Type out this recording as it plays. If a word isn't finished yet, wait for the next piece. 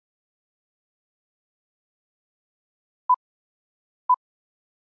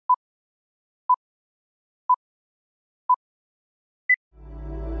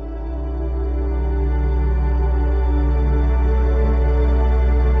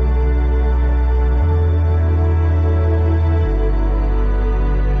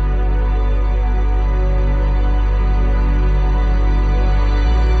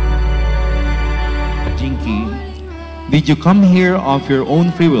you come here of your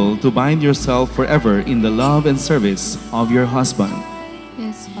own free will to bind yourself forever in the love and service of your husband?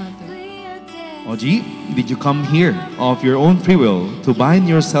 Yes, Father. Augie, did you come here of your own free will to bind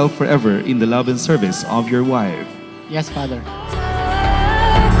yourself forever in the love and service of your wife? Yes, Father.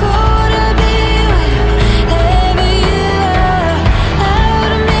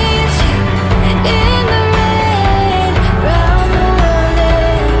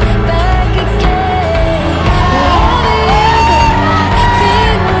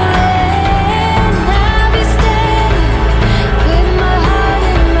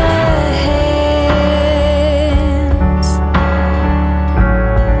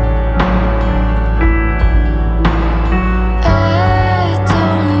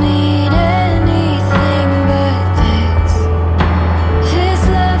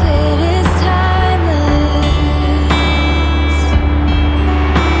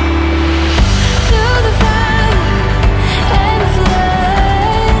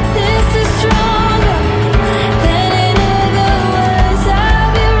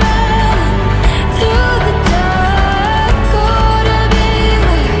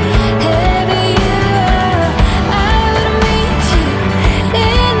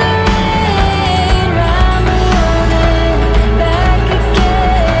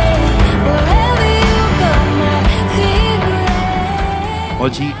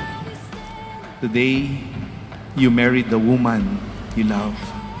 Augie, today you married the woman you love.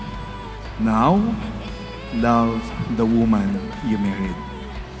 Now, love the woman you married.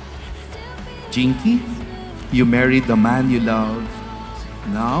 Jinkee, you married the man you love.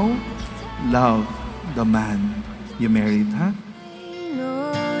 Now, love the man you married, huh?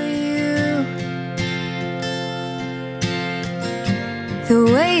 The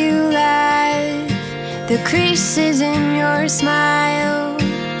way you laugh, the creases in your smile.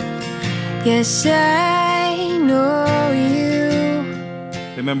 Yes, I know you.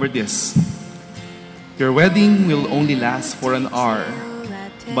 Remember this. Your wedding will only last for an hour,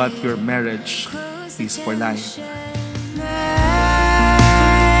 but your marriage is for life. My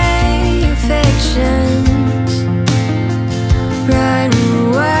affections run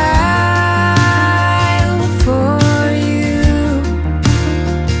wild for you.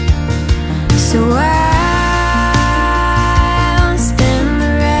 So I'll spend the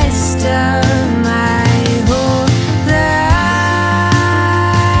rest of my whole life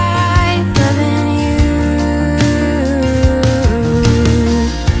loving you.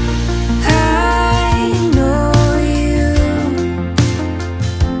 I know you.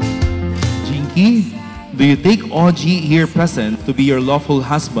 Jinkee, do you take Augie here present to be your lawful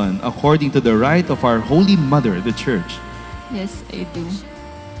husband according to the right of our Holy Mother, the Church? Yes, I do.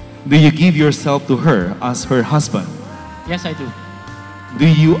 Do you give yourself to her as her husband? Yes, I do. Do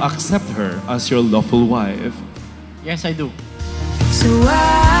you accept her as your lawful wife? Yes, I do. So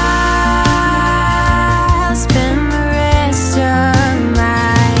I'll spend the rest of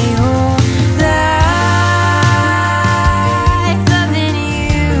my whole life loving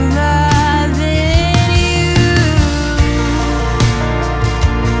you, loving you.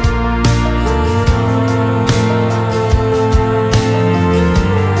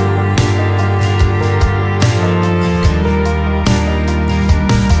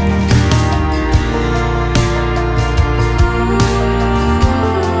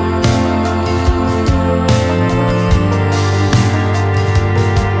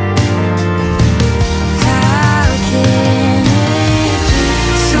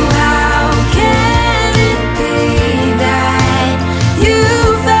 How can it be that you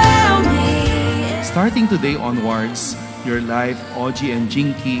found me? Starting today onwards, your life, Augie and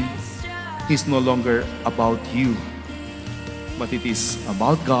Jinkee, is no longer about you, but it is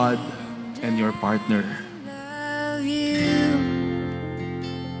about God and your partner. Love you.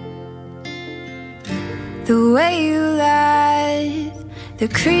 The way you laugh, the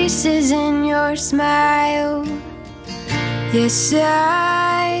creases in your smile. Yes,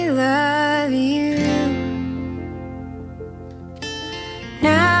 I love you.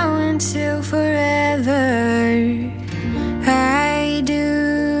 Now until forever.